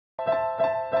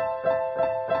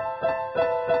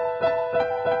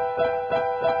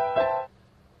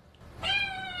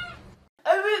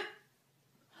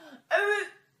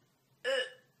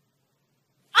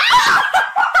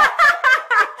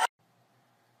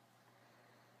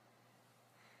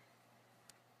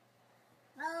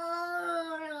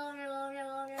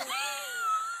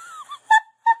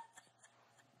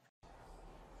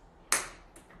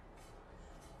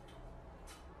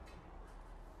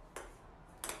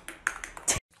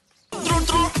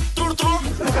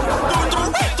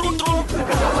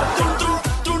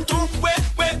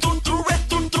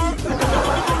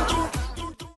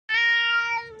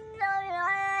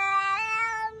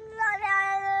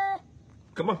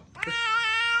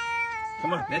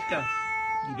Come on, let's go.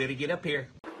 You better get up here.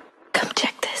 Come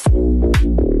check this.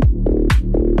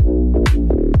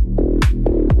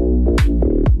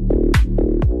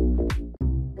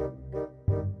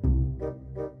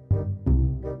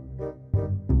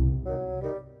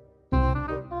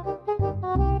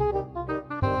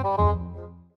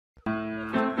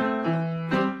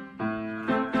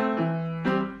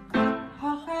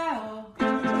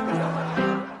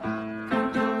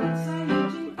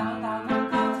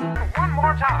 One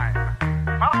more time.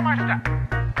 Follow my step.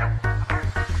 Your turn.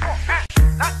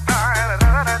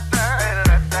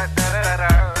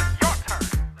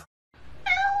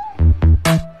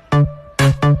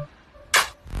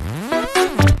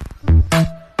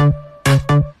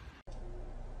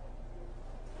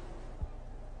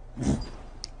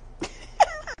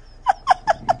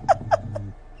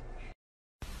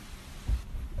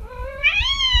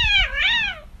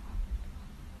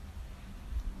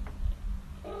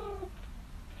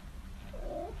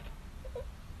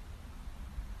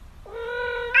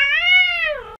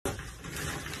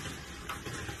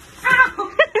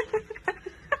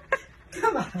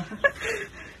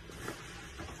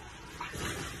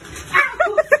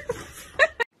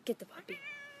 Get the puppy.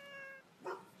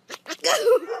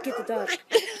 Get the dog.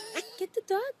 Get the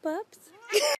dog, Bubs.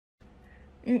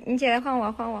 你起来换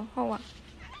我，换我，换我。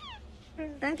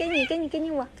来，给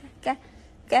你我，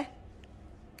给，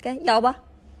咬吧，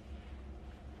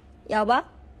咬吧。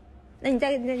那你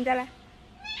再来。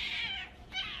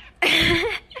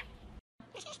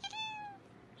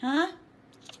啊？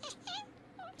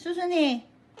叔叔你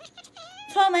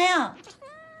错没有？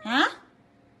啊？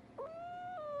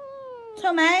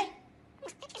错没？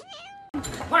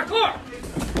 Parkour!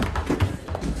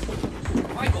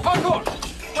 Michael, parkour!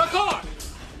 Parkour!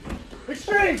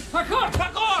 Extreme! Parkour!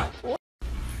 Parkour!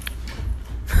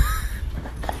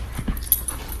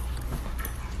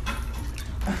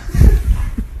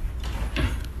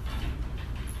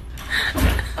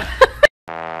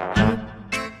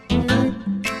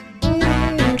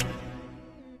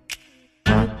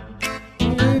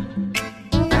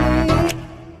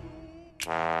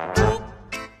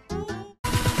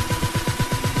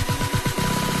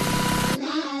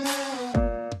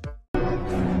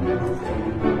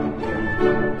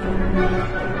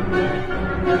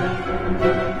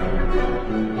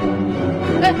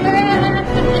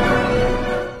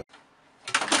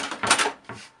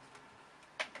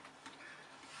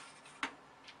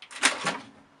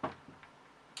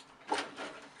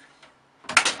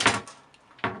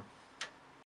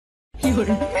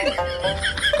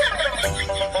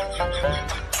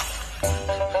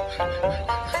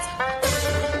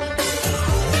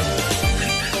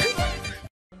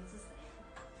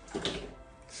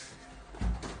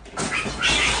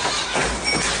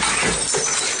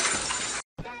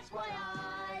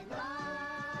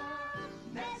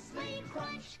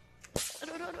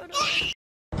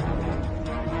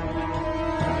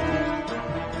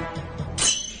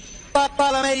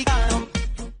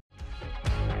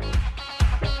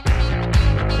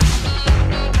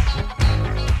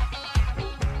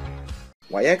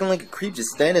 Why you acting like a creep just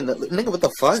standing there? Nigga, what the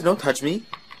fuck? Don't touch me.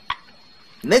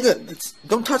 Nigga,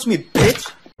 don't touch me,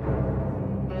 bitch!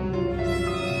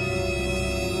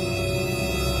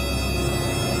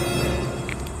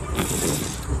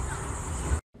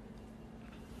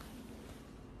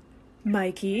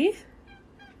 Mikey,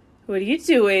 what are you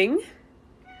doing?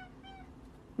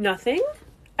 Nothing?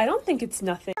 I don't think it's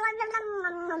nothing.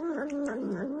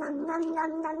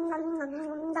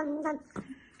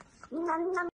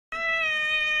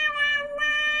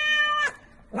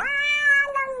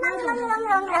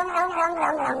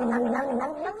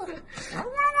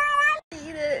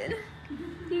 Eat it.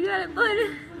 You got it, bud.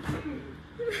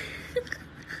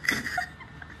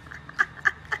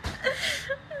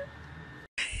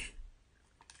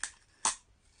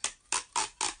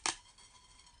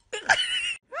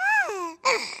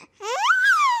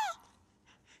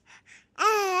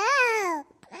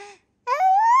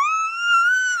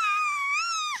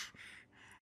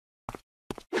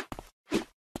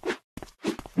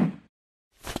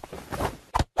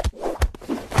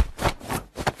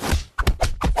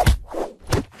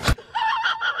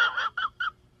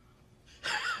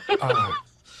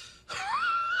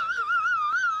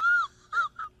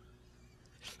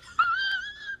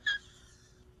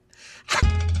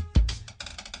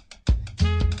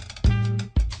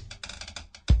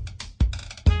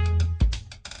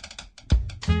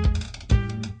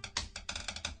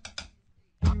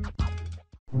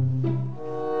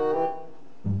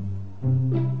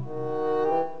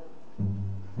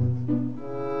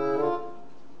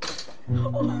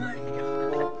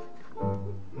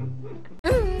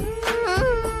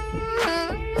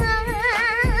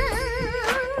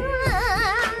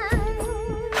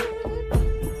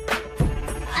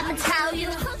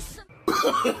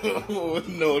 Oh,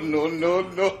 no, no, no,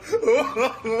 no.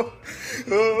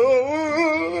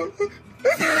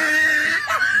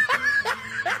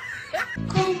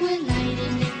 Como el aire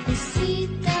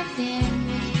necesita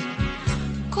verme,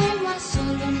 como a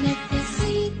solo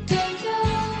necesito yo.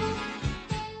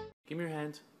 Give me your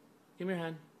hand. Give me your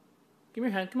hand. Give me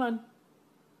your hand. Come on.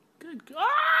 Good.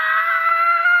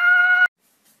 Ah!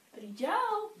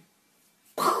 Brilhão.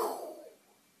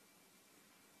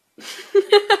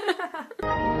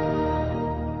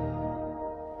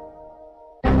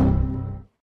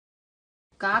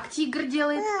 Как тигр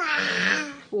делает?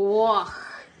 Ох.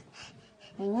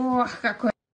 Ох,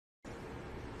 какой.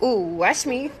 Ooh, watch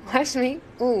me, watch me.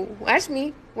 Ooh, watch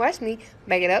me, watch me.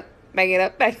 Back it up, back it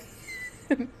up, back.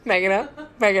 Back it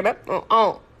up, back it up. Oh,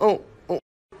 oh, oh, oh.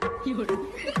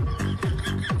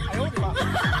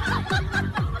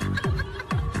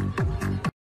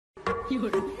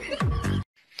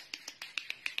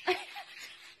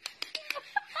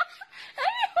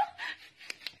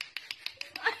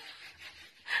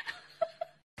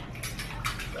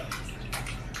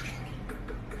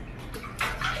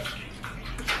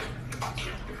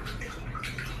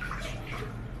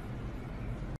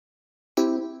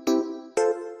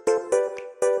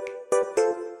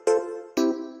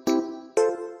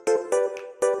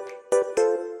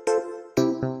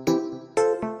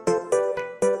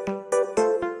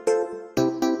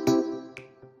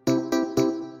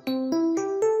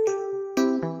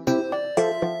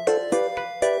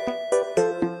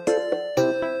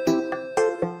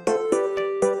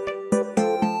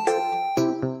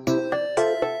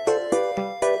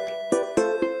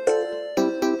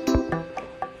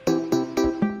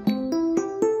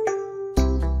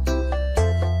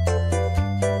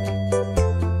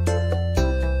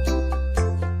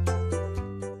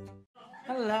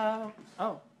 Hello.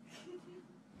 Oh.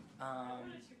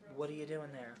 What are you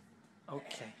doing there?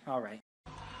 Okay. All right.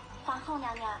 皇后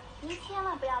娘娘，您千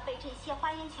万不要被这些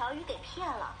花言巧语给骗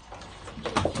了，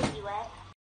臣妾以为。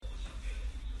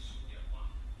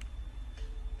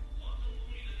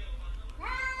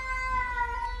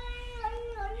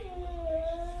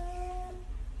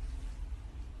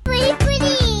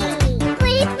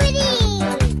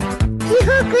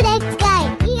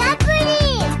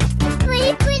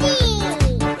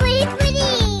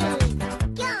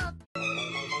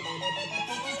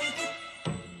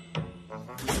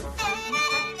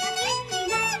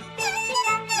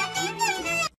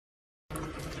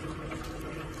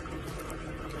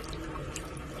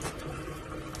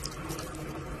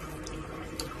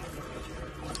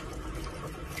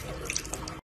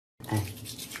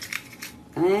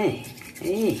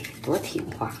多听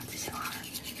话，这小孩。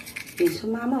你说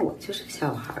妈妈，我就是个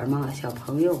小孩嘛，小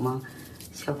朋友嘛，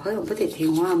小朋友不得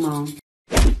听话吗？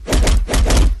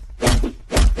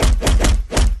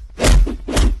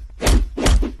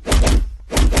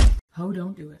 Oh,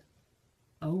 don't do it.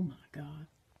 Oh my God.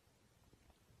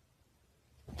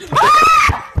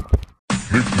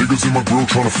 Niggas in my grill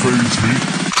tryna phase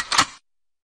me.